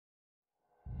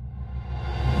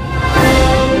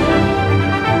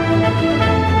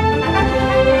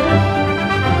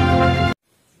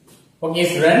Okay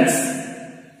students,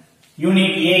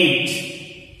 Unit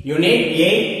 8,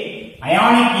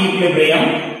 Ionic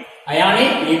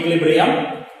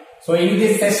equilibrium. So in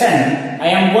this session, I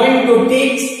am going to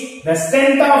teach the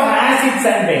strength of acids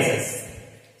and bases.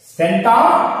 Strength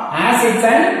of acids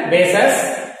and bases.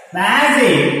 The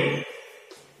acid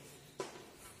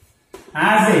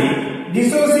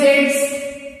dissociates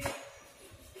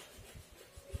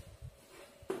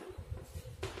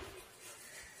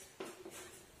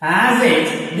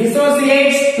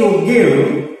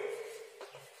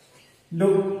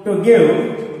to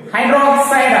give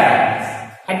hydroxide ions,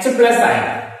 H plus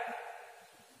ion.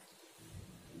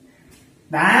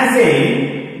 The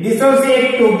acid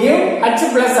dissociates to give H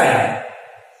plus ion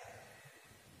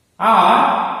or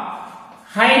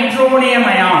hydronium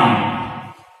ion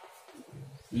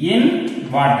in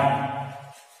water.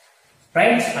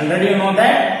 Right? Already you know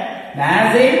that the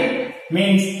acid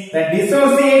means that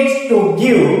dissociates to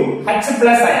give H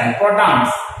plus ion, protons,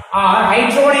 or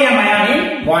hydronium ion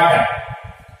in water.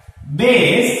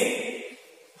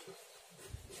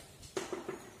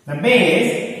 The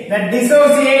base that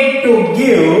dissociate to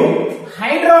give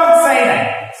hydroxide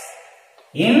ions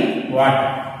in water.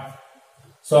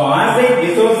 So acid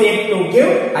dissociate to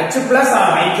give H plus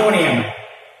or hydronium.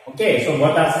 Okay, so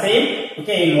both are same.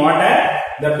 Okay, in water,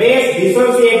 the base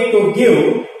dissociate to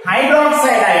give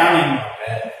hydroxide ion in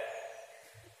water.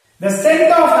 The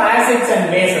strength of acids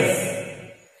and bases.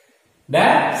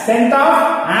 The strength of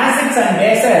acids and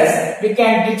bases we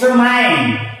can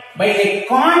determine by the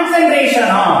concentration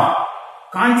of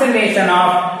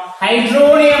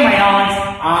hydronium ions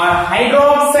or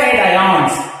hydroxide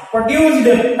ions produced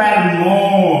per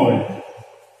mole.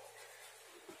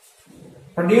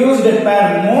 Produced per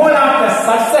mole of the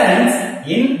substance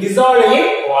in dissolving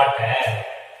water.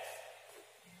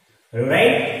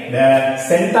 Right? The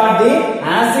strength of the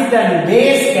acid and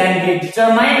base can be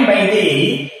determined by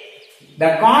the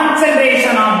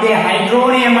concentration of the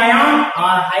hydronium ion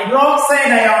or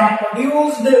hydroxide ion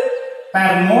produced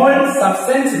per mole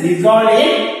substance dissolved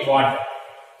in water.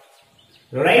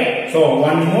 Right? So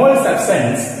one mole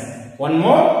substance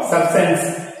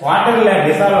water la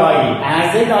dissolve agi,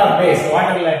 acid or base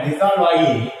water la dissolve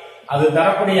agi, adu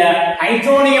tharakuriya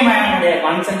hydronium ion uடைய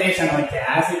concentration வச்சு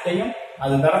acid ஐயும்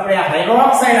adu tharakuriya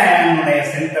hydroxide ion உடைய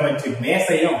strength வச்சு base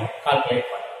ஐயும் calculate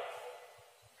பண்ணலாம்.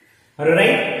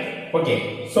 Right? Okay,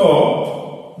 so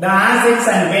the acids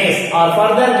and base are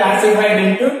further classified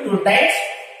into two types.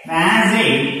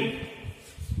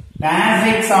 The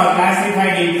acids are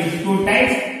classified into two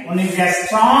types. One is a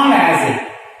strong acid.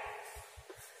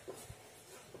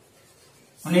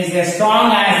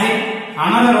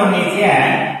 Another one is a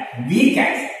weak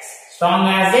acid. Strong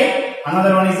acid,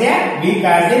 another one is a weak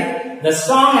acid. The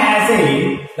strong acid,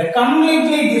 the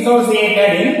completely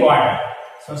dissociated in water.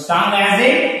 So strong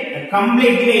acid,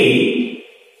 completely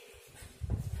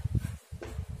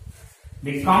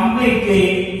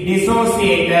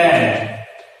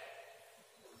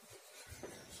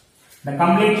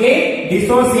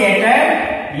dissociated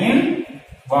in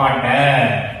water.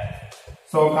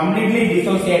 So completely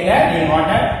dissociated in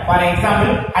water. For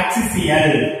example,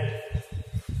 HCl.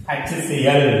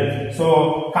 So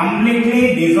completely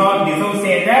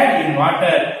dissociated in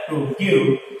water to give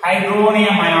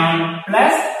hydronium ion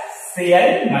plus Cl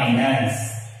minus.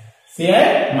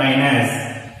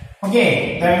 Okay,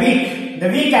 the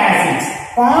weak acids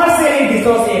partially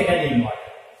dissociated in water.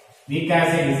 Weak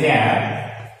acid is a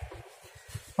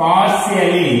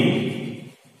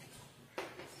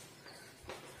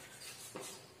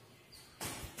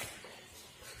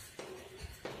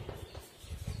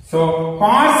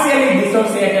partially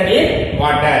dissociated in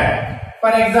water.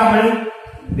 For example,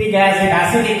 weak acid,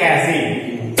 acetic acid,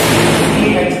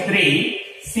 Std-XII,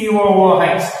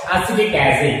 COOH, acidic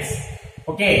acids.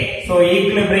 Okay, so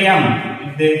equilibrium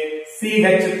the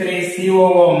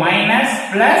CH3COO minus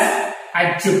plus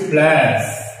H plus.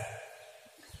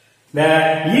 The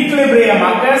equilibrium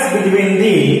occurs between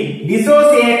the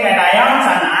dissociated ions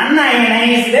and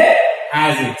unionized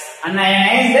acids.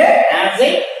 Unionized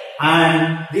acid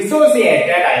and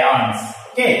dissociated ions.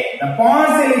 Okay, the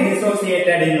partially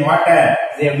dissociated in water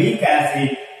is a weak acid.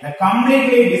 The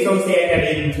completely dissociated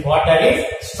in water is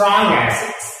strong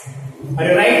acids. Are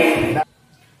you right?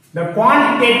 The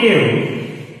quantitative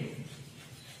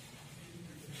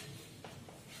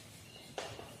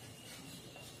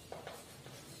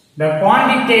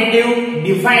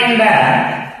define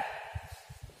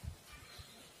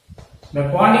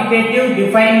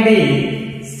the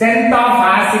strength of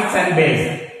acids and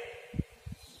bases.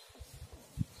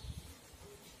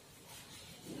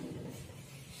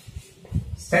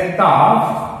 strength of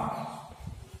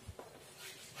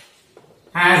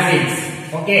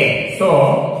Okay, so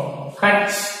Ha.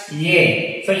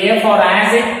 So A for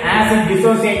acid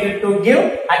dissociated to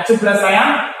give H plus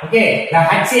ion. Okay, the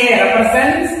Ha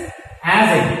represents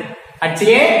acid. Ha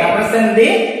represents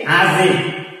the acid.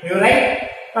 You right?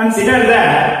 Consider the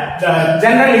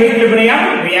general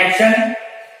equilibrium reaction.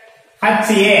 Ha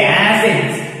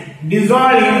acids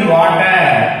dissolve in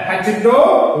water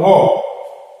H2O.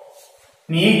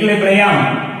 In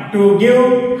equilibrium to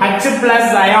give H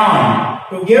plus ion.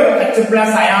 To give H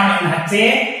plus ion in Ha.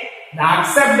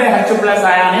 Accept the H plus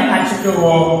ion in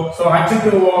H2O. So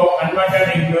H2O converted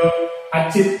into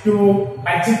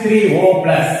H3O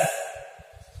plus.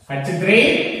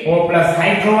 H3O plus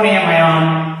hydronium ion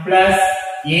plus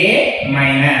A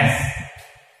minus.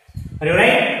 Are you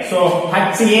right? So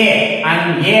Ha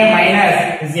and A minus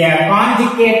is a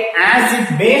conjugate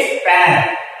acid base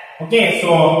pair. Okay,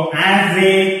 so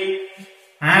acid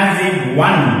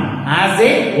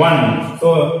 1.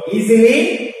 So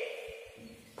easily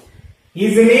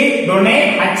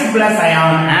donate H plus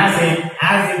ion acid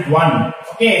 1.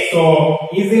 Okay, so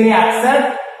easily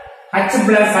accept H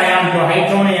plus ion to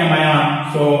hydronium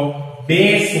ion. So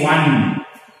base 1,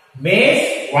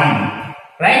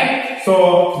 right? So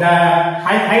the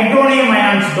hydronium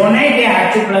ions donate a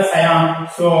H plus ion.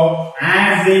 So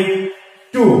acid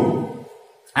 2.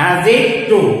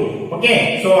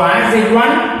 Okay, so acid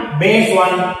 1, base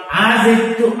 1,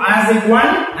 acid 2,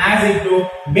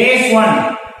 base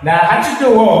 1. The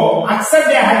H2O accept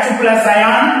the H plus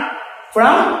ion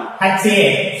from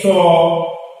HA.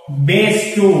 So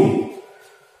base 2.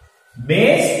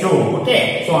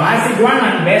 Okay, so acid 1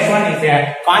 and base 1 is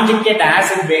a conjugated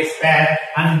acid base pair,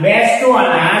 and base 2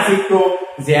 and acid 2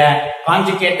 is a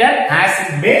conjugated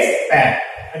acid base pair.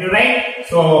 Are you right?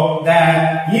 So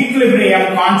the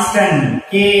equilibrium constant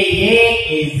Ka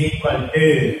is equal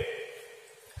to,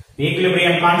 the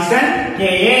equilibrium constant Ka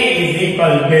is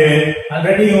equal to,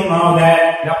 already you know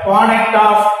that the product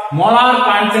of molar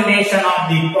concentration of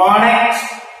the product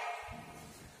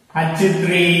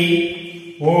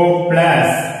H3O plus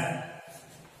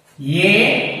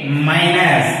A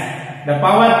minus the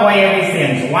power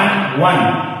coefficients 1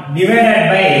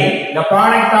 divided by the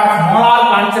product of molar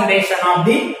concentration of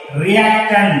the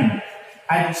reactant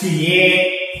HA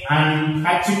and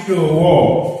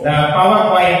H2O. The power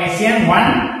coefficient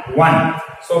 1.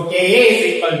 So Ka is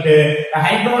equal to the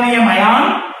hydronium ion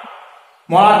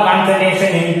molar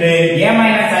concentration into A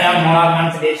minus ion molar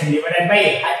concentration divided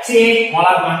by HA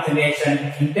molar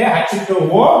concentration into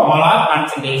H2O molar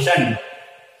concentration.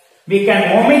 We can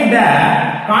omit the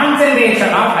concentration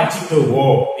of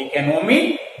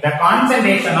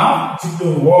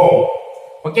H2O.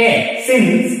 Okay,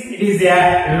 since it is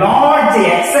a large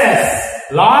excess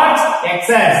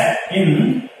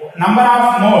in number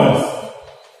of moles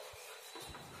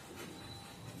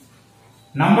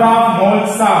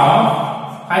of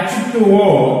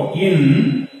H2O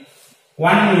in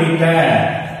 1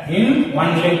 liter. In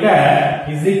 1 liter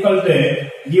is equal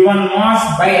to given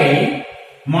mass by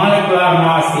molecular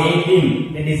mass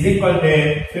 18, that is equal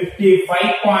to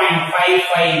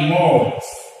 55.55 moles.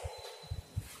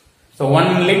 So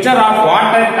 1 liter of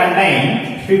water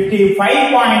contains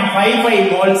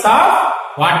 55.55 moles of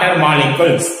water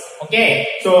molecules. Okay,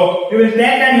 so we will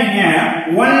take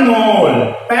an 1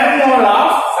 mole per mole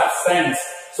of substance.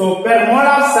 So per mole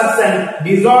of substance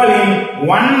dissolve in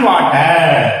 1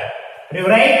 water.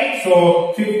 Right?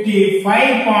 So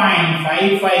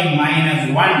 55.55 minus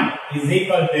 1 is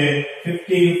equal to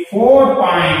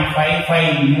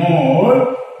 54.55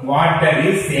 mole. Water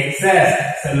is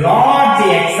excess. So large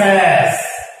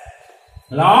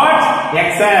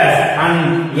excess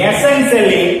and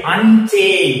essentially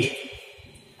unchanged.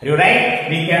 Right?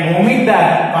 We can omit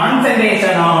the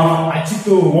concentration of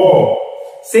H2O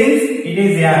since it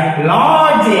is a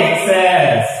large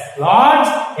excess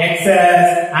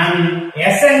and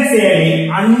essentially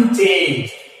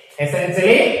unchanged.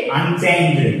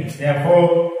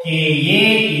 Therefore, Ka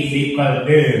is equal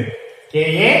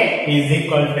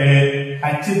to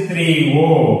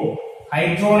H3O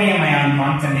hydronium ion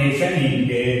concentration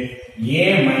into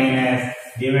A minus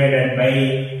divided by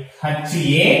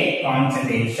HA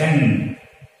concentration.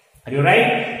 Are you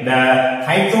right? The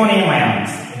hydronium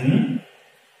ions in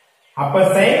upper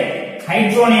side,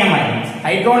 hydronium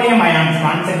ions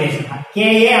concentration Ka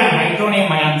and hydronium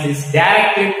ions is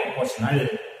directly proportional.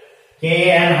 Ka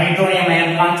and hydronium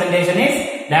ion concentration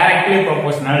is directly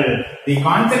proportional. The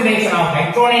concentration of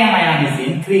hydronium ion is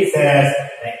increases,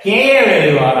 the Ka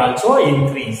value are also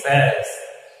increases.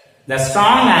 The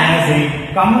strong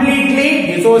acid completely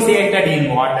dissociated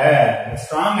in water. The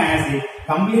strong acid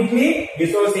completely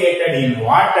dissociated in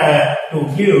water to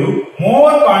give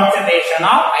more concentration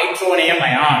of hydronium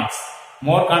ions.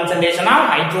 More concentration of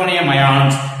hydronium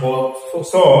ions. So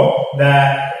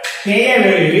the Ka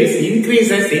value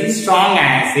increases in strong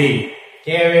acid.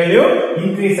 Ka value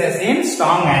increases in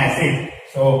strong acid.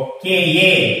 So Ka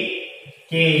is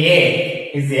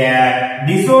a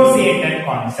dissociated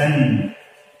constant.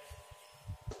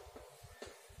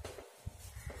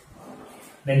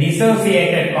 The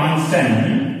dissociated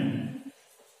constant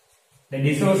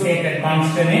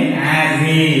in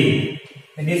acid.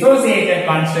 The dissociated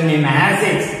constant in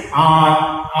acids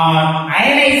are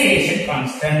ionization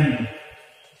constant.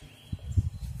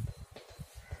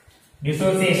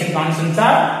 Dissociation constants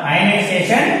are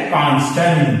ionization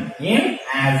constant in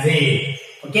acid.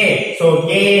 Okay, so Ka,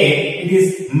 it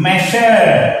is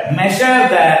measure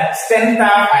the strength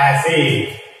of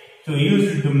acid. So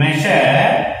used to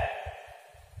measures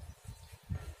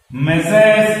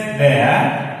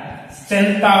the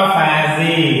strength of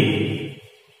acid.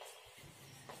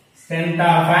 Strength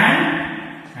of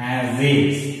an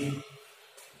acid.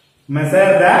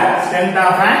 Measure the strength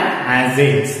of an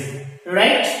acid.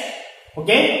 Right?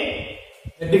 Okay?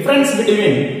 The difference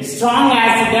between strong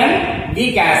acid and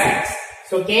weak acids.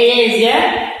 So Ka is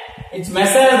here. It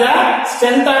measures the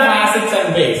strength of acids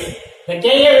and base. The Ka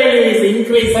value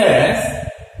increases.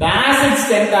 The acid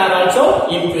strength are also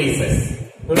increases.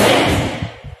 Right?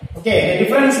 Okay, the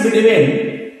difference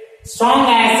between strong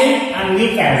acid and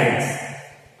weak acids.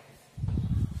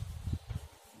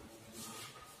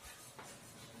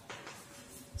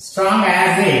 Strong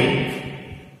acid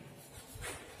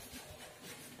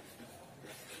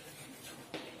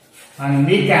and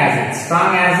weak acids.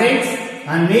 Strong acids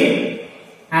and weak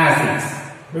acids.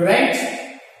 Right?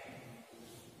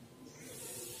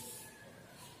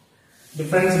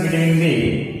 Difference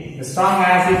between the strong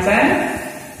acids and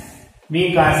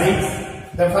weak acids.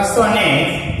 The first one is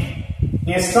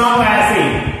a strong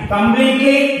acid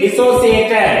completely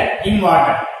dissociated in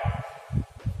water.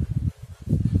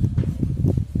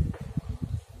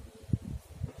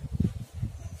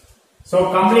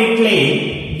 So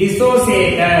completely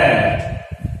dissociated.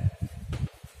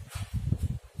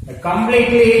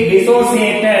 Completely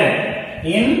dissociated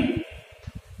in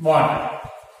water.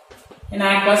 In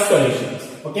aqueous solutions.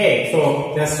 Okay,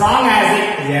 so the strong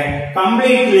acid is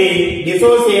completely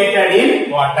dissociated in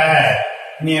water.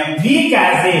 In a weak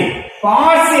acid,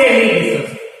 partially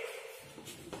dissociated.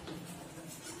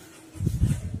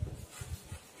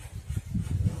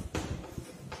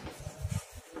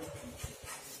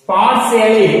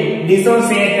 Partially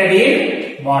dissociated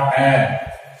in water.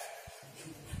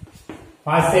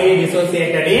 Partially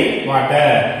dissociated in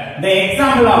water. The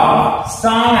example of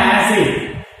strong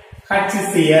acid,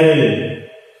 HCl.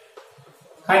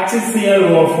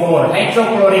 HClO4,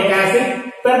 hydrochloric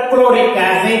acid, perchloric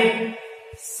acid,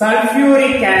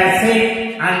 sulfuric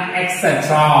acid, and etc.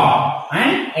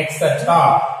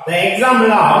 The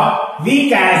example of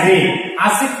weak acid,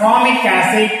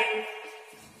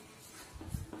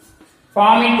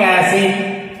 formic acid,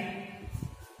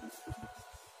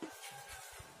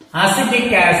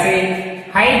 acetic acid,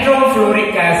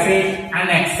 hydrofluoric acid, and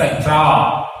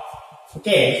etc.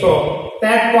 Okay, so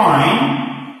third point,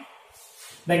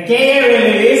 the Ka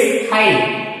value is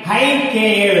high Ka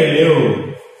value.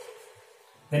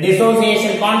 The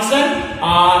dissociation constant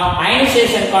or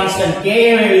ionization constant Ka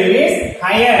value is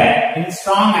higher in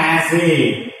strong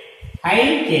acid.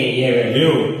 High Ka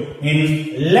value. In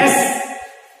less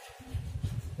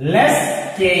Ka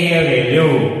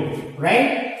value.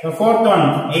 Right? The fourth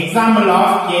one, example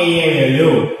of Ka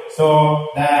value. So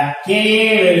the Ka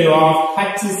value of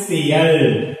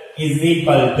HCl is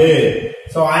equal to,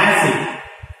 so acid.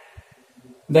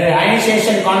 The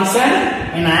ionization constant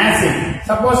in acid.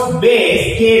 Suppose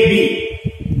base Kb.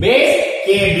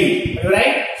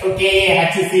 Right? So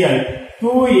KaHCl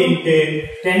 2 into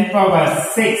 10 power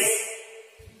 6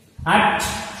 at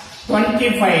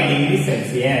 25 degrees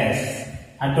Celsius.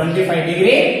 At 25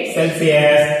 degrees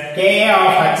Celsius, Ka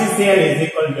of HCl is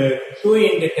equal to 2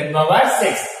 into 10 power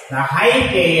 6. The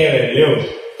high Ka value.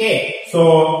 Okay. So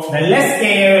the less Ka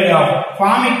value of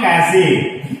formic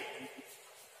acid.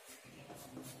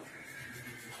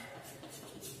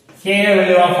 Ka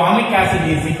value of formic acid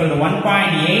is equal to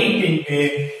 1.8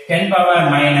 into 10 power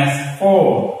minus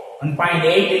 4. 1.8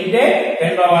 into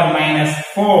 10 power minus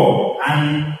 4.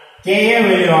 And Ka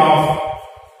value of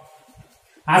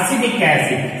acetic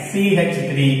acid,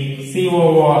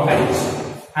 CH3COOH.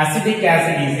 Acetic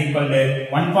acid is equal to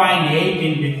 1.8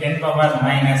 into 10 power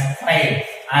minus 5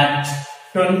 at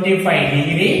 25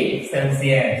 degree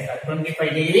Celsius. At 25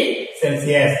 degree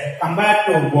Celsius. Compared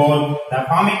to both, the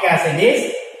formic acid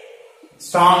is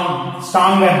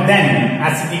stronger than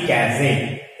acetic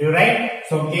acid. Right?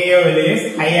 So Ka value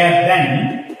is higher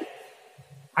than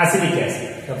acetic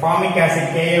acid. The formic acid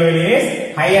Ka value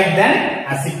is higher than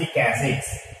acetic acids.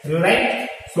 Right?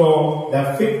 So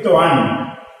the fifth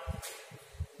one,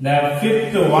 the Ka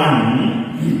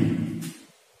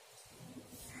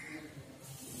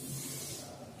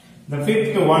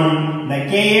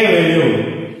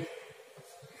value,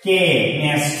 K in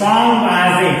a strong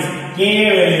acids, Ka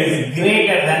value is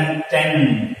greater than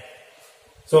 10.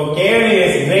 So Ka value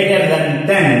is greater than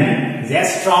 10 is a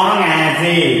strong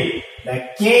acid. The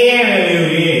Ka value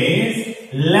is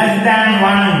less than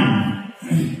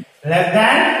 1. Less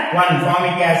than 1.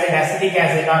 Formic acid, acetic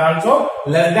acid are also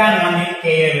less than 1 in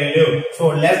Ka value. So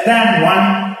less than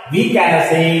 1 weak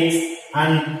acids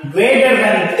and greater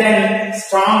than 10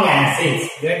 strong acids.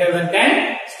 Greater than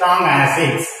 10 strong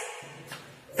acids.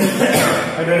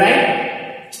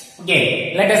 Right?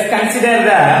 Okay, let us consider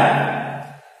the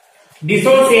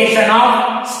dissociation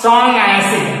of strong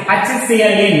acid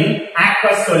HCl in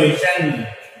aqueous solution.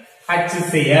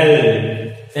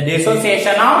 HCl. The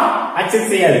dissociation of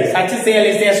HCl. HCl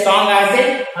is a strong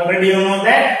acid. Already you know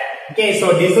that. Okay,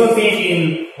 so dissociate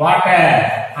in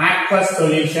water, aqueous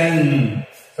solution.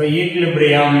 So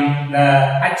equilibrium,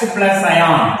 the H plus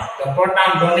ion, the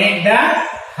proton donate the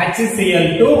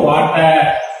HCl to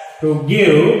water to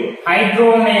give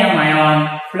hydronium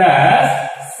ion plus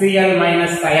Cl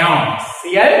minus ion.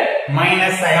 Cl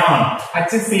minus ion.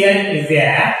 HCl is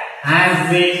a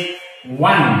acid 1.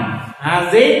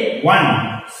 Acid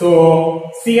 1.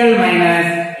 So Cl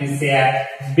minus is a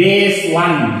base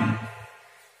 1.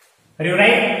 Are you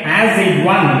right? Acid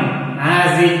 1,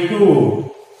 acid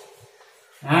 2.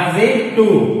 Acid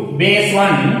 2, base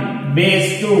 1,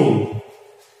 base 2.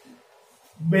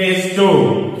 Base 2.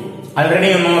 Already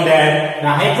you know that the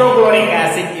hydrochloric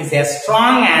acid is a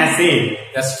strong acid.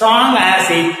 The strong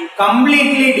acid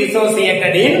completely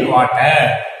dissociated in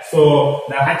water. So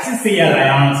the HCl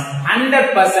ions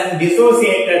 100%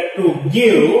 dissociated to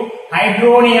give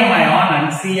hydronium ion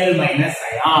and Cl minus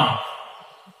ion.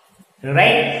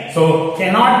 Right? So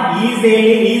cannot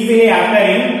easily occur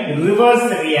in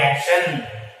reverse reaction.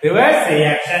 Reverse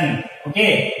reaction.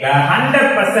 Okay. The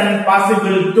 100%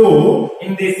 possible to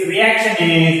in this reaction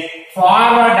is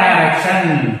forward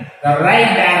direction. The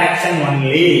right direction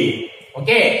only.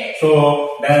 Okay.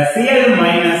 So the Cl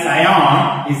minus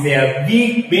ion is a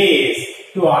weak base.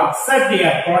 To accept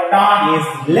a proton is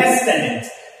less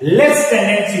tendency. Less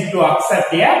tendency to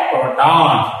accept a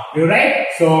proton. You right?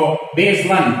 So base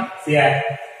 1 is a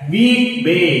weak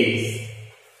base.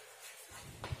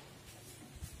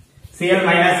 Cl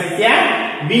minus is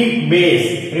a weak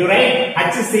base. You right?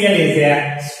 HCl is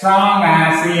a strong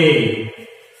acid.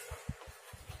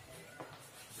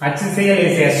 HCl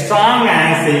is a strong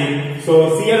acid.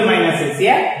 So Cl minus is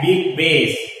a weak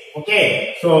base.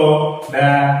 Okay. So the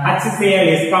HCl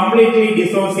is completely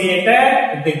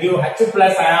dissociated. They give H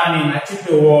plus ion in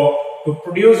H2O to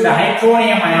produce the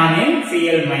hydronium ion in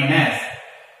Cl minus.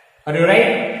 Are you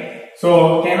right?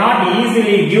 So cannot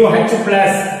easily give H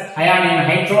plus ion in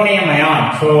hydronium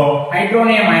ion. So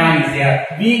hydronium ion is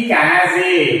a weak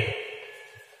acid.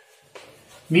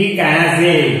 Weak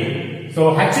acid.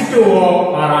 So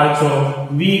H2O are also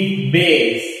weak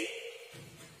base.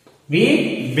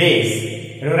 Weak base.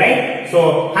 Right?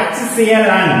 So HCl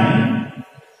and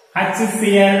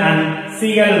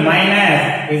Cl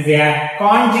minus is a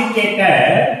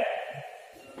conjugated.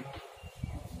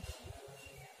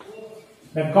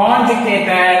 The conjugated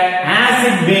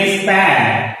acid base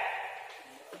pair.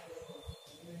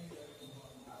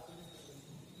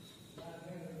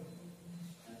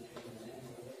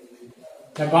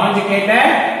 The conjugated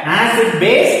acid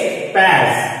base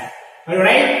pairs.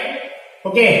 Alright?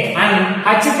 Okay, and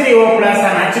H3O plus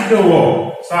and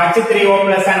H2O. So H3O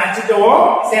plus and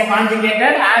H2O say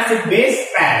conjugated acid base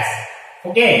pairs.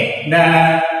 Okay,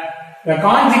 the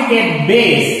conjugate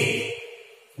base.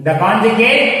 The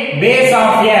conjugate base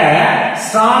of a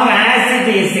strong acid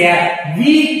is a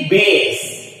weak base.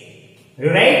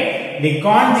 Right? The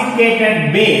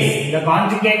conjugated base. The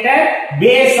conjugated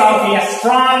base of a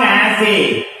strong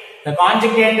acid. The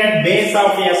conjugated base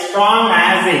of a strong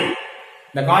acid.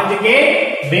 The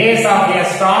conjugate base of a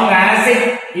strong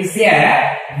acid is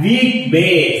a weak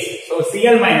base. So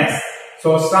Cl minus.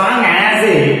 So strong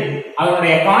acid,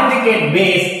 a conjugate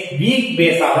base, weak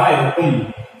base. Are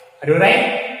you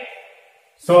right?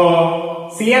 So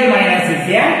Cl minus is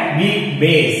a weak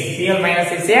base. Cl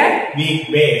minus is a weak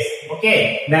base.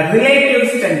 Okay. The relative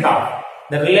strength of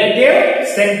The relative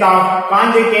strength of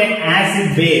conjugate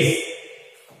acid base.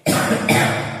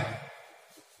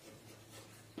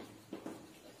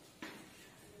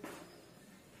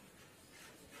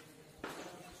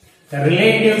 The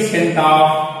relative strength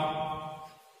of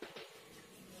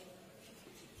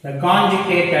the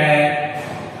conjugated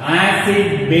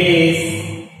acid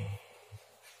base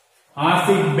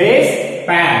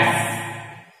pairs.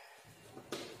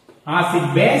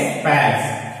 Acid base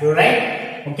pairs. You right?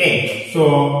 Okay.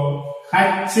 So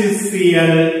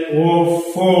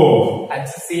HClO4.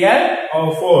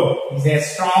 HClO4 is a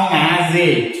strong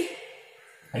acid.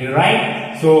 Are you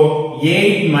right? So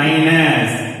 8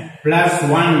 minus plus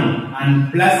 1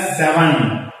 and plus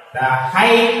 7. The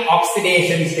high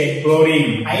oxidation state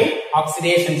chlorine. High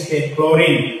oxidation state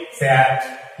chlorine.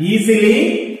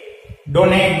 Easily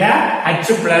donate the H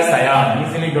plus ion.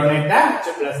 Easily donate the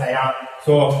H plus ion.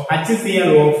 So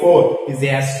HClO4 is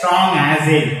a strong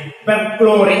acid.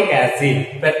 Perchloric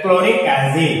acid. Perchloric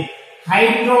acid.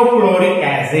 Hydrochloric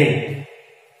acid.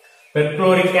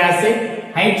 Perchloric acid.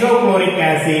 Hydrochloric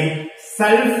acid.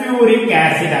 Sulfuric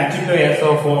acid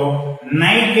H2SO4.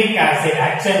 Nitric acid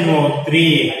HNO3.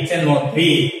 HNO3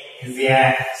 is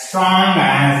a strong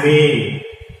acid.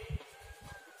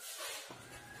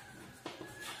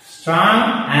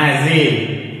 Strong acid.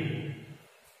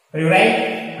 Are you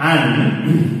right?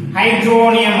 And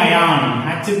hydronium ion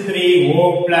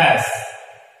H3O plus.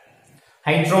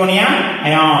 Hydronium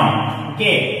ion.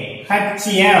 Okay.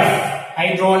 HF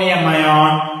hydronium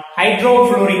ion.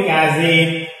 Hydrofluoric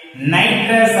acid.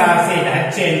 Nitrous acid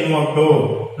HNO2.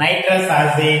 Nitrous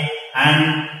acid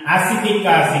and acetic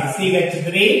acid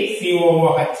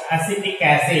CH3COOH. Acetic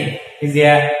acid is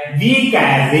a weak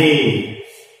acid.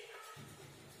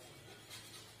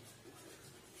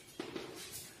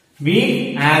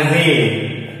 Weak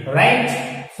acid, right?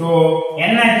 So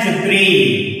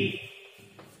NH3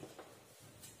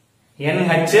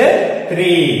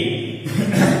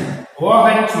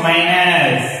 OH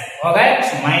minus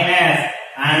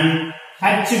and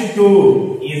H2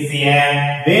 is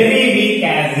a very weak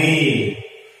acid.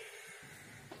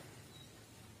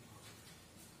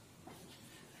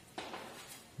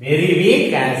 Very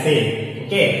weak acid.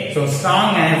 Okay, so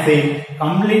strong acid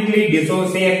completely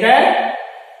dissociated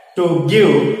to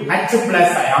give H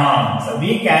plus ion. So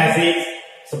weak acids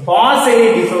so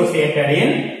partially dissociated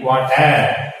in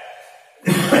water.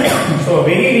 So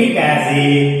very weak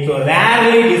acid, so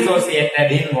rarely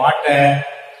dissociated in water.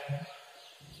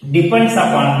 Depends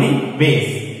upon the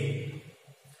base.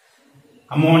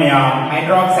 Ammonia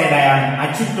hydroxide ion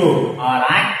H2 or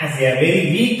act as a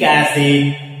very weak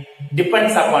acid.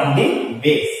 Depends upon the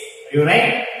base. Are you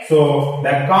right? So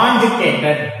the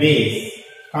conjugated base.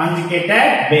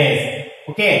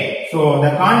 Okay. So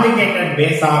the conjugated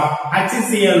base of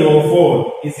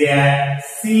HClO4 is a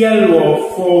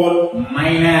ClO4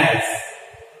 minus.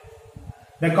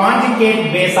 The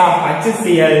conjugate base of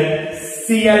HCl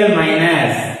Cl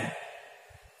minus.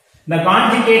 The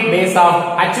conjugate base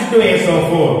of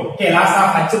H2SO4. Okay, loss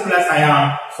of H plus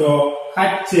ion. So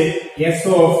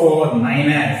HSO4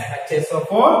 minus.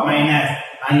 HSO4 minus.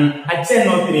 And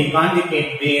HNO3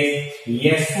 conjugate base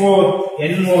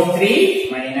NO3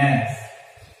 minus.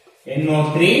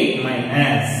 NO3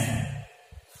 minus.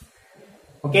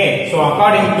 Okay, so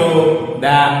according to the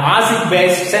acid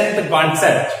base strength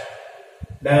concept,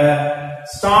 the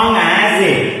strong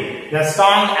acid,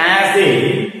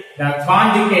 the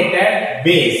conjugated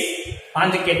base.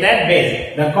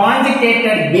 The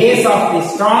conjugated base of the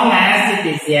strong acid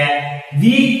is a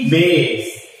weak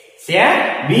base.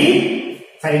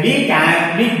 Weak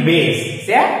base. It's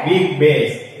a weak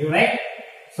base. You right?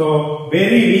 So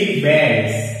very weak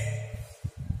base.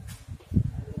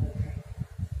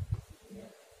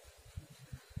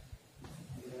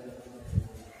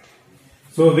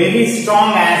 So very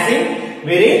strong acid.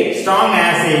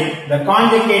 The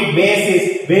conjugate base is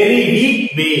very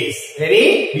weak base.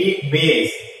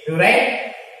 You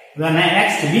right? The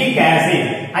next weak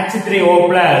acid H3O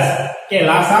plus. Okay,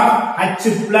 loss of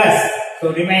H plus.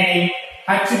 So remaining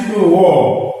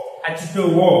H2O.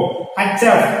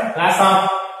 HF loss of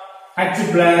H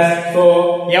plus. So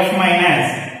F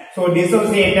minus. So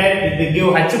dissociated it will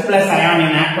give H plus ion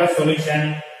in aqueous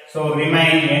solution. So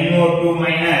remain NO2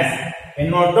 minus.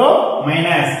 And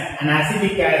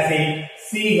acetic acid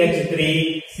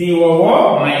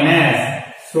CH3COO minus.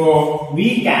 So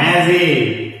weak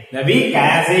acid. The weak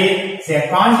acid is a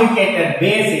conjugated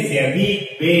base is a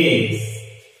weak base.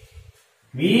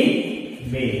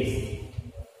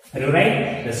 Are you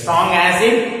right? The strong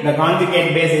acid, the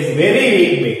conjugate base is very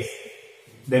weak base.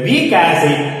 The weak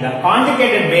acid, the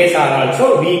conjugated base are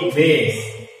also weak base.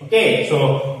 Okay,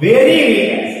 so very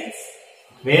weak acids.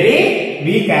 Very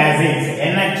weak acids.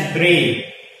 NH3.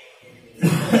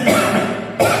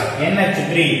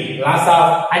 NH3 loss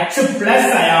of H plus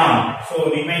ion. So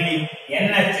remaining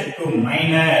NH2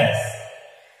 minus.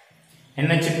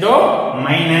 NH2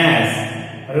 minus.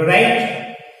 Are you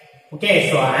right?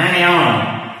 Okay, so anion.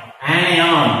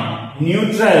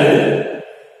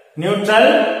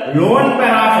 Neutral, lone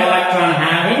pair of electron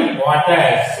having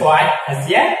water. So act as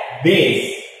a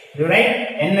base. You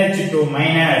right? NH2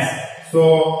 minus.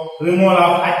 So removal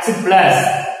of H plus.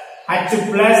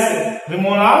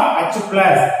 Removal of H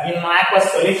plus in aqueous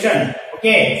solution.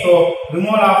 Okay, so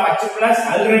removal of H plus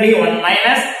already 1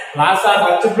 minus. Loss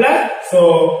of H plus. So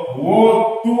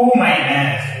O2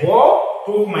 minus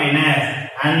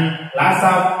and loss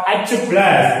of H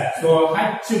plus. So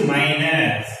H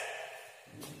minus.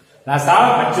 Loss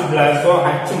of H plus. So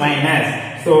H minus.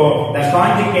 So the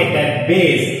conjugated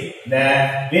base,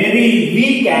 the very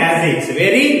weak acid,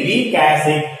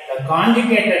 the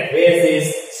conjugated base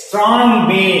is strong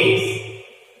base.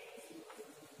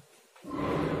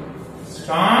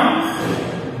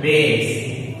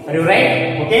 Are you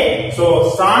right? Okay. So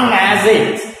strong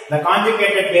acids, the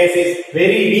conjugated base is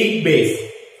very weak base.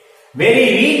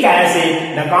 Very weak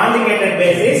acid, the conjugated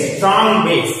base is strong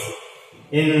base.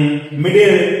 In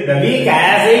middle, the weak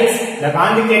acids, the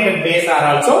conjugated base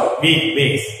are also weak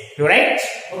base. You right?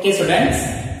 Okay, students.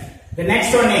 The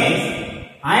next one is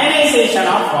ionization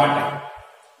of water.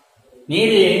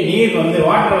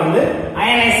 Water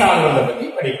ionize ஆகுறது.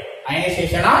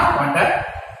 Ionization of water.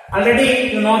 Already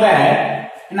you know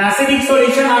that in acidic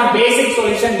solution or basic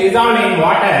solution dissolved in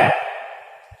water,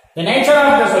 the nature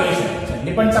of the solution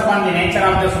depends upon the nature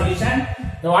of the solution.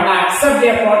 The water accept a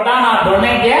proton or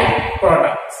donate a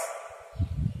protons.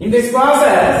 In this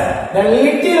process, the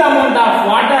little amount of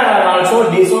water are also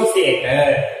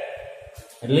dissociated.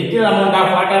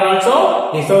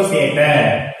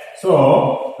 So,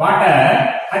 water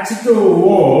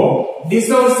H2O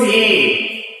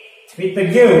dissociate with the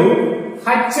give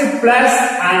H plus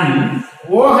and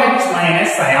OH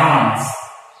minus ions.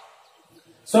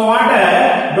 So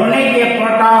water donate a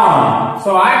proton.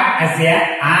 So act as a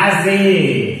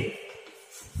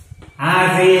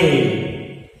acid.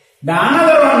 The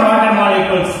another one water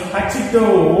molecules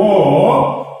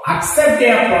H2O accept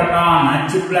a proton,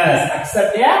 H plus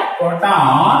accept a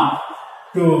proton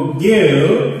to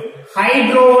give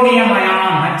hydronium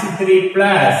ion H3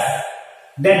 plus.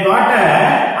 That water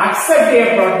accept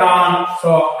a proton, so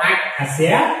act as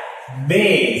a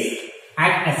base.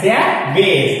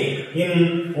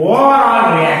 In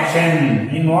overall reaction,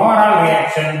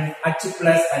 H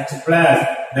plus,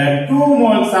 the 2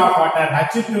 moles of water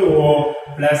H2O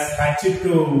plus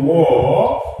H2O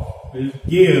will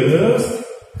give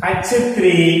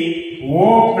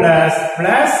H3O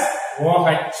plus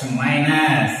OH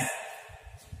minus.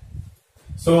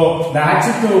 So the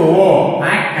H2O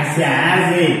act as a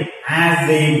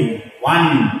acid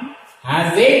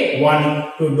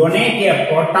 1 to donate a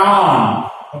proton.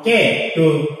 Okay,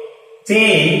 to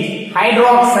change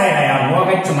hydroxide ion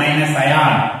OH minus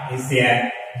ion is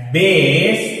a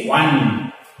base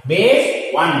 1.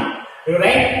 You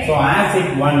right? So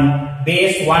acid 1,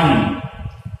 base 1.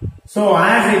 So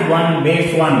acid 1,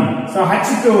 base 1. So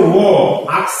H2O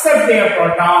accept a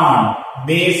proton,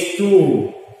 base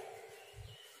 2.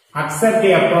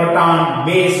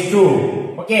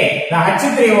 Okay, the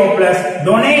H3O plus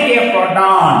donate a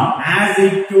proton,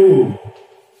 acid 2.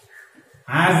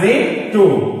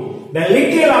 The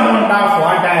little amount of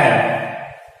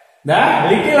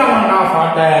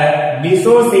water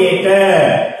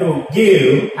dissociated to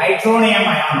give hydronium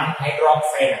ion and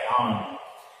hydroxide ion.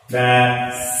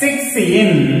 The 6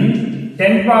 in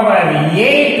 10 power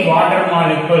 8 water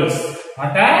molecules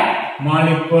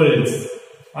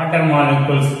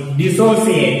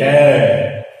dissociated.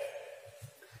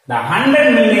 The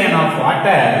 100 million of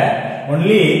water,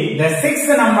 only the 6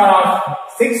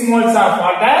 moles of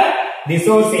water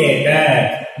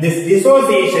dissociated. This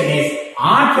dissociation is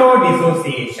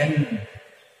auto-dissociation.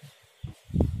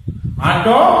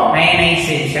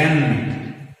 Auto-ionization.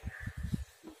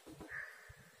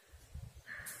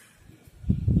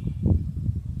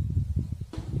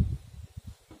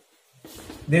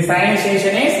 This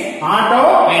ionization is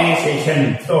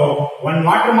auto-ionization. So, one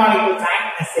water molecule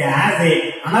acts as a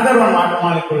acid, another one water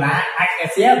molecule acts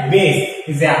as a base.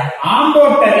 Is a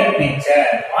amphoteric nature.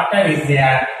 Water is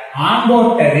a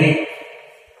amphoteric.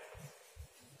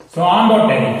 So,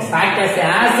 amphoteric act as a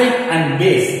acid and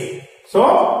base.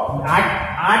 So,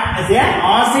 act as a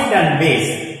acid and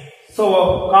base.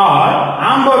 So, called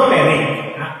amphoteric.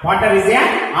 Water is a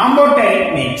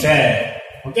amphoteric nature.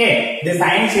 Okay, this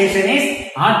ionization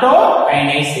is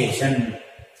auto-ionization.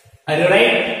 Are you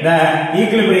right? The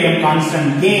equilibrium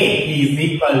constant K is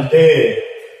equal to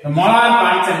the molar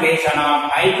concentration of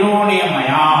hydronium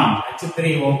ion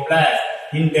H3O plus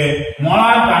into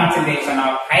molar concentration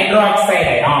of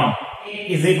hydroxide ion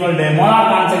is equal to molar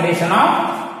concentration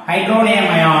of hydronium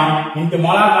ion into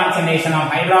molar concentration of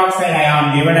hydroxide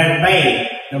ion divided by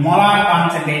the molar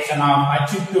concentration of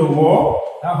H2O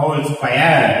the whole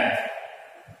square.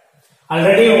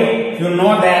 Already you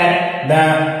know that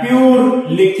the pure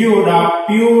liquid of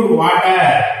pure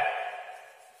water,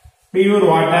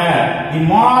 the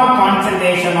molar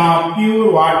concentration of pure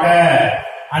water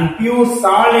and pure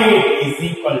solid is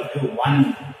equal to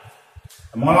 1.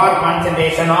 The molar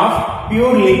concentration of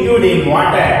pure liquid in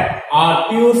water or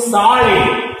pure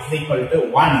solid is equal to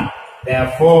 1.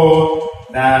 Therefore,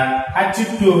 the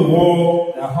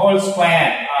H2O the whole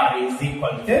square is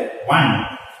equal to 1.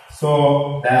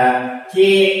 So, the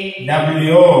Kw,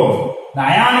 the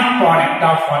ionic product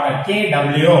of water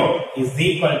Kw is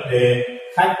equal to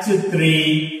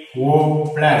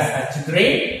H3O plus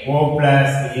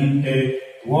into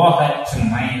OH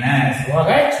minus.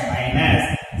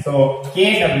 So,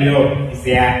 Kw is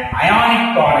the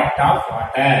ionic product of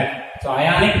water. So,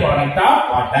 ionic product of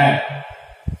water.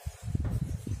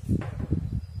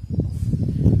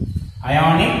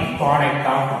 Ionic product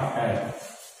of water.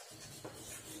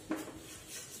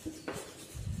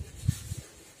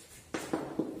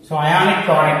 So, ionic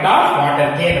product of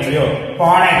water Kw.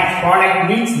 Product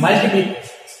means multiplication.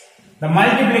 The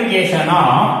multiplication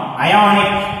of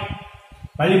ionic.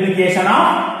 Are you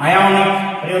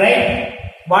right?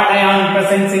 What ion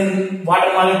presents in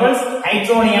water molecules?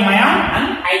 Hydronium ion and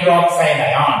hydroxide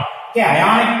ion. Okay,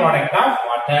 ionic product of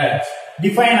water.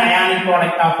 Define ionic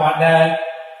product of water.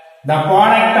 The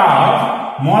product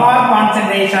of molar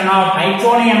concentration of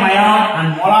hydronium ion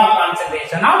and molar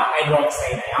concentration of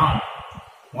hydroxide ion.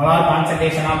 Molar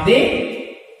concentration of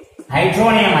the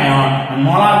hydronium ion and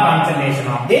molar concentration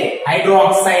of the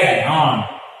hydroxide ion.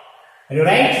 Are you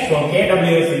right? So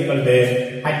Kw is equal to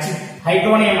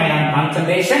hydronium ion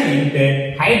concentration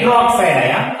into hydroxide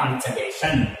ion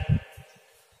concentration.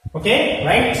 Okay,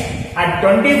 right? At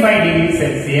 25 degrees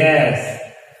Celsius.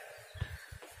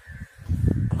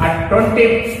 At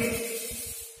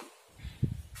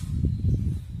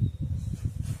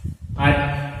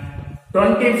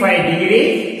 25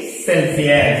 degrees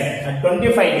Celsius. At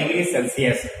 25 degrees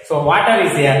Celsius. So water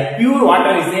is a pure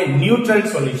water is a neutral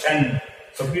solution.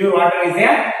 So pure water is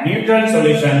a neutral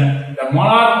solution. The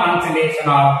molar concentration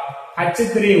of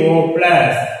H3O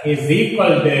plus is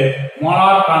equal to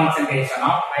molar concentration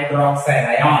of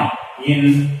hydroxide ion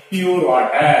in pure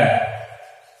water.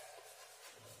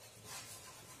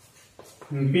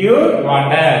 Pure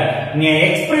water. In the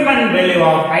experiment value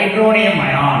of hydronium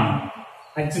ion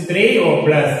H3O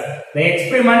plus, the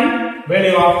experiment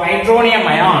value of hydronium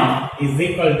ion is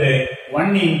equal to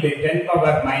 1 into 10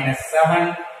 power minus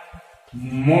 7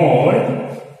 mole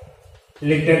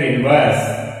liter inverse.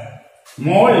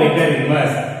 Mole liter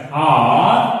inverse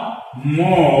or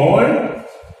mole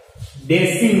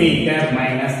decimeter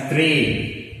minus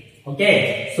 3.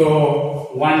 Okay, so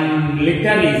 1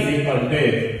 liter is equal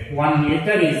to 1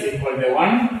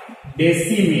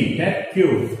 decimeter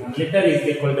cube. 1 liter is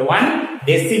equal to 1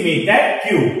 decimeter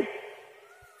cube.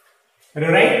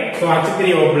 Right? So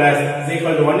H3O plus is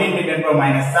equal to 1 into 10 power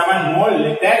minus 7 mole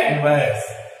liter inverse.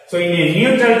 So in a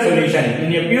neutral solution,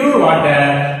 in a pure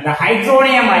water, the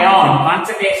hydronium ion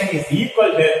concentration is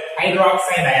equal to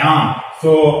hydroxide ion.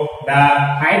 So the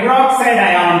hydroxide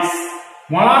ions,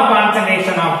 molar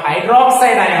concentration of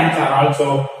hydroxide ions are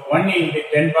also 1 into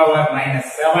 10 power minus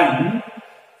 7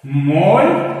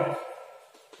 mole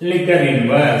liter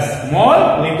inverse.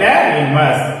 Mole liter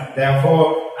inverse.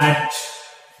 Therefore, at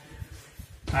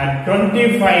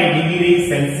 25 degrees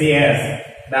Celsius,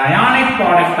 the ionic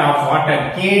product of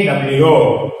water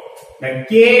Kw, the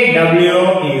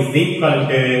Kw is equal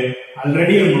to,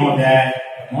 already you know that,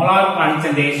 molar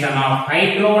concentration of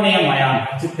hydronium ion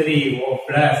H3O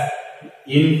plus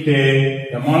into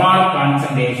the molar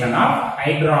concentration of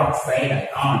hydroxide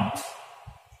ion.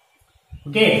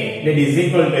 Okay, that is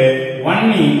equal to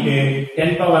 1 into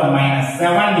 10 power minus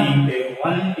 7 into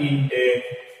 1 into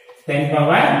 10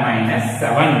 power minus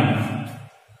 7.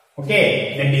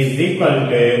 Okay, that is equal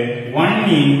to 1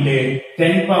 into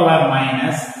 10 power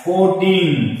minus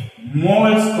 14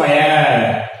 mole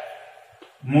square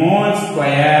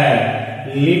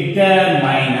liter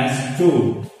minus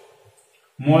 2.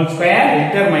 Mole square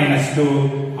liter minus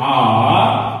 2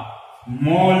 or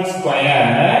mole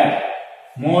square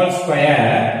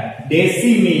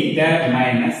decimeter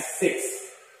minus 6.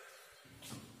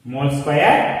 mole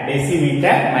square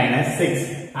decimeter minus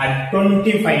 6 at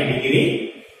 25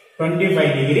 degree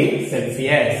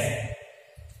Celsius.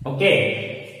 Okay,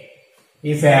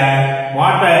 is a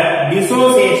water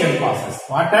dissociation process.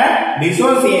 Water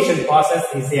dissociation process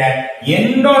is a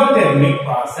endothermic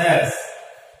process.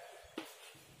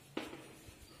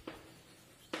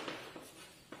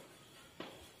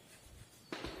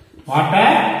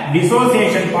 Water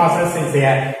dissociation process is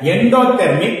a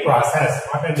endothermic process.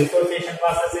 Water dissociation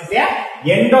process is a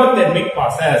endothermic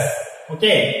process.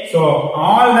 Okay, so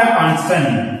all the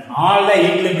constant, all the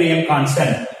equilibrium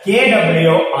constant, Kw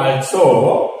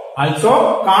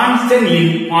also constant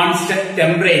in constant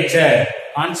temperature.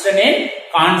 Constant in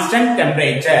constant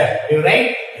temperature. You right?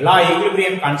 எல்லா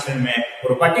equilibrium constant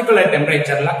ஒரு particular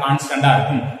temperatureல constant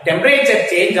இருக்கும். Temperature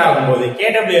change ஆகும்போது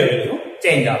Kw value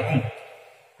change ஆகும்.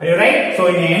 Are you right? So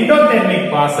in an endothermic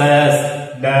process,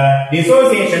 the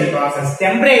dissociation process,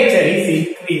 temperature is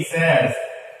increases.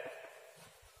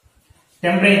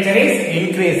 Temperature is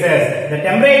increases. The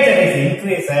temperature is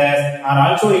increases or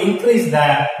also increase the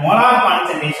molar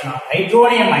concentration of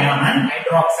hydronium ion and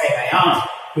hydroxide ion.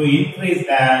 To increase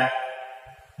the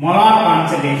molar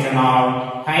concentration of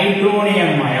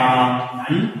hydronium ion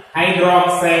and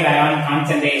hydroxide ion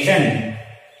concentration.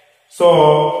 So,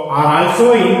 or also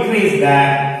increase the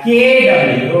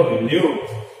Kw value.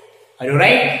 Are you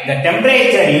right? The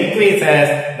temperature increases,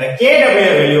 the Kw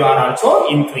value are also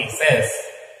increases.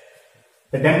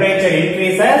 The temperature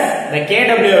increases, the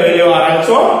Kw value are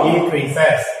also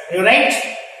increases. Are you right?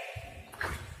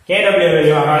 Kw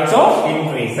value are also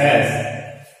increases.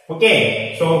 Okay,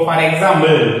 so for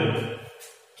example,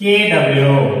 Kw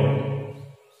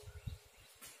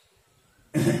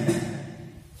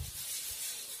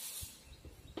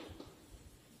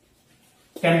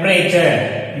temperature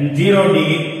in 0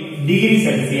 degree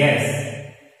Celsius.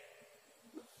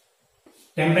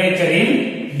 Temperature in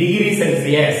degree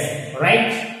Celsius,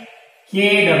 right?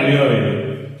 Kw value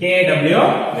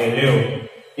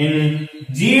in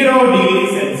 0 degree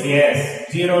Celsius.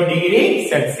 0 degree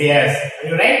Celsius. Are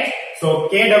you right? So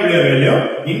Kw value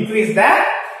increase the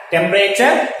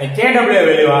temperature. The Kw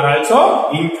value are also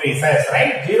increases,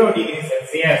 right? 0 degree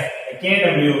Celsius.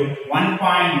 Kw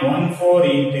 1.14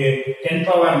 into 10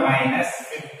 power minus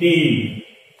 15.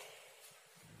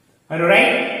 Are you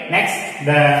right? Next,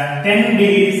 the 10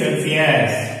 degree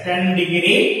Celsius. 10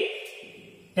 degree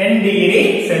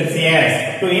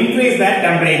Celsius to increase the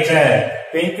temperature.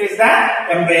 To increase the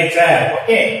temperature.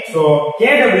 Okay. So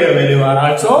Kw value are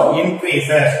also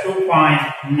increases.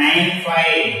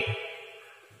 2.95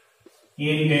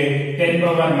 into 10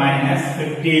 power minus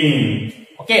 15.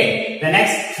 Okay, the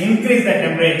next increase the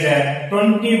temperature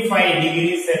 25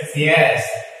 degrees Celsius.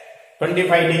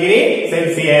 25 degrees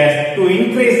Celsius to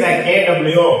increase the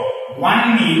Kw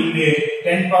 1 into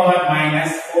 10 power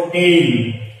minus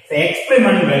 14. So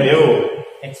experiment value.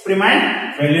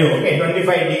 Okay,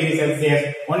 25 degrees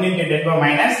Celsius 1 into 10 power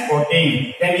minus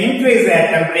 14. Then increase the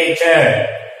temperature.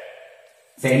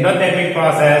 So endothermic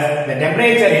process, the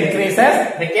temperature increases,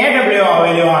 the Kw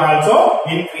value are also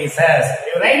increases.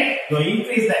 You right? So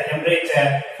increase the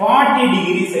temperature 40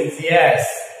 degrees Celsius.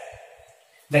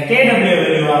 The Kw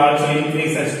value are also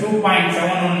increases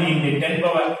 2.71 into 10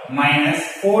 power minus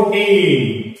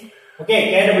 14.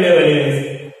 Okay, Kw value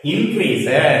is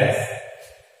increases.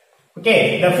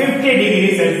 Okay, the 50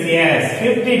 degrees Celsius,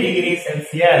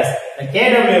 the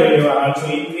Kw value are also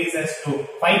increases to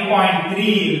 5.3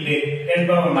 into 10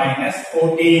 power minus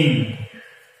 14.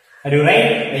 Are you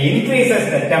right? The increases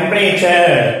the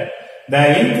temperature,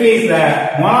 the increase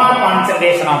the molar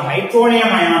concentration of hydronium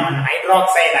ion and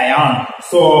hydroxide ion.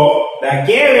 So the K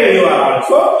value are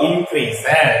also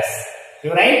increases.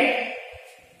 You right?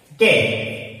 Okay.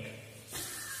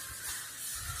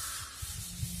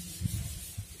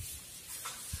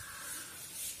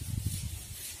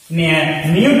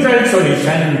 Neutral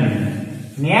solution.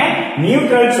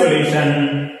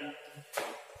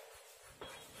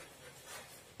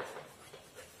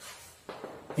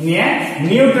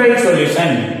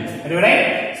 Are you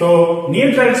right? So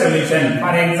neutral solution,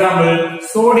 for example,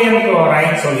 sodium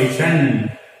chloride solution.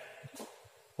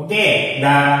 Okay,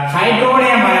 the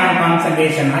hydronium ion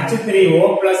concentration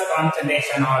H3O plus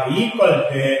concentration are equal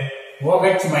to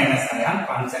OH minus ion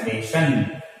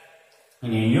concentration.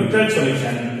 In a neutral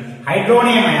solution,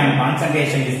 hydronium ion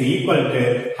concentration is equal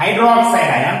to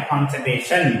hydroxide ion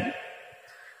concentration.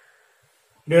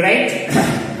 Do you right?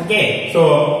 Okay,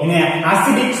 so in an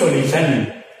acidic solution,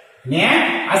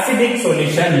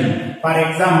 for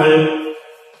example,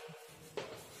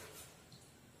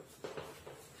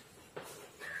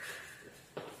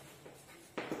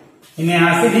 in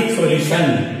an acidic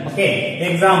solution. Okay,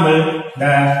 example,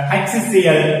 the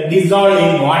HCl dissolved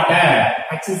in water.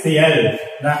 HCl,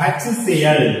 the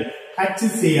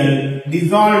HCl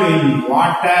dissolved in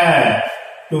water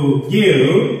to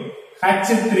give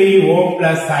H3O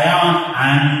plus ion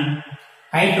and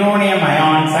hydronium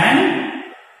ions and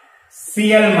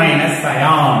Cl minus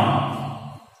ion.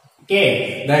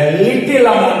 Okay, the little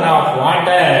amount of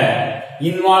water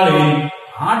involved in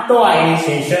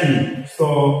auto-ionization.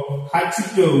 So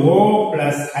H2O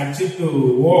plus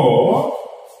H2O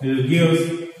will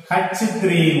give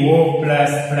H3O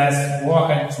plus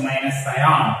OH minus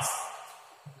ions.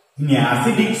 In an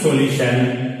acidic solution,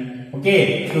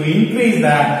 okay, to increase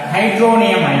the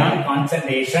hydronium ion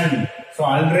concentration. So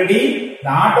already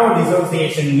the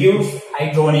auto-dissociation gives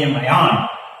hydronium ion.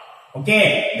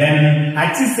 Okay, then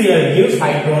HCl gives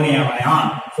hydronium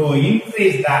ion. So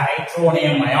increase the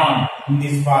hydronium ion in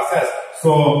this process.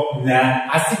 So the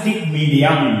acidic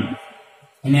medium.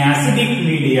 In an acidic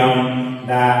medium,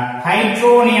 the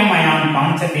hydronium ion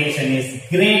concentration is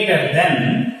greater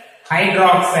than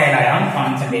hydroxide ion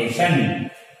concentration.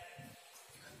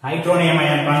 Hydronium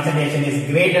ion concentration is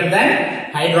greater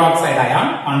than hydroxide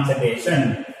ion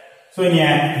concentration. So in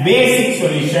a basic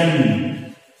solution,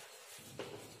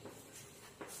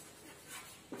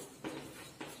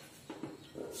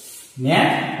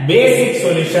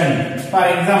 for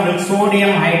example, sodium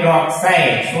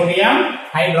hydroxide.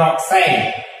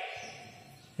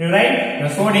 You write the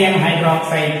sodium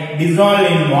hydroxide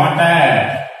dissolved in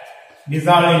water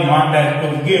to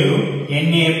give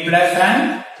Na plus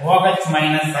and OH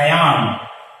minus ion.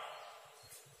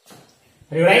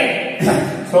 You write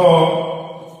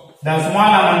so the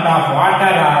small amount of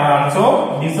water are also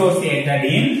dissociated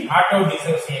in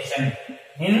auto-dissociation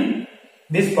in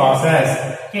this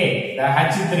process. Okay, the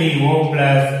H3O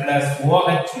plus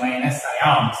OH minus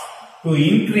ions to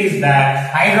increase the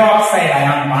hydroxide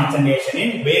ion concentration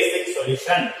in basic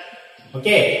solution.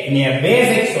 Okay, in a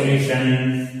basic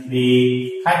solution,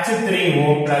 the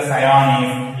H3O plus ion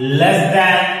is less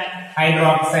than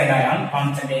hydroxide ion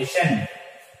concentration.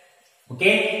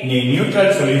 Okay, in a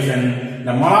neutral solution,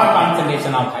 the molar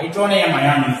concentration of hydronium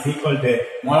ion is equal to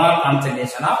molar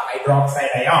concentration of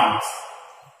hydroxide ions.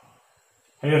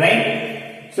 Are you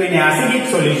right? So in an acidic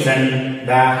solution,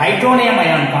 the hydronium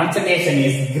ion concentration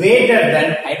is greater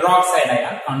than hydroxide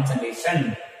ion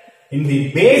concentration. In the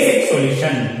basic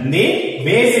solution,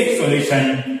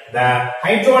 the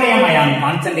hydronium ion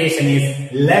concentration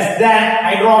is less than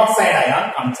hydroxide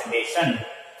ion concentration.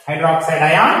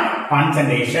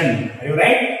 Are you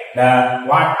right? The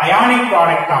ionic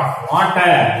product of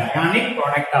water,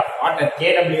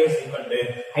 Kw is equal to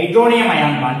hydronium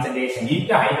ion concentration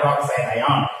into hydroxide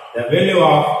ion. The value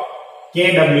of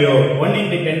Kw 1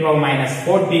 into 10 power minus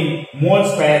 14 mole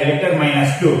square liter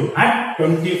minus 2 at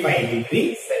 25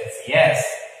 degrees Celsius.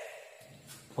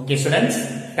 Okay students,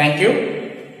 thank you.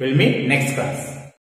 We'll meet next class.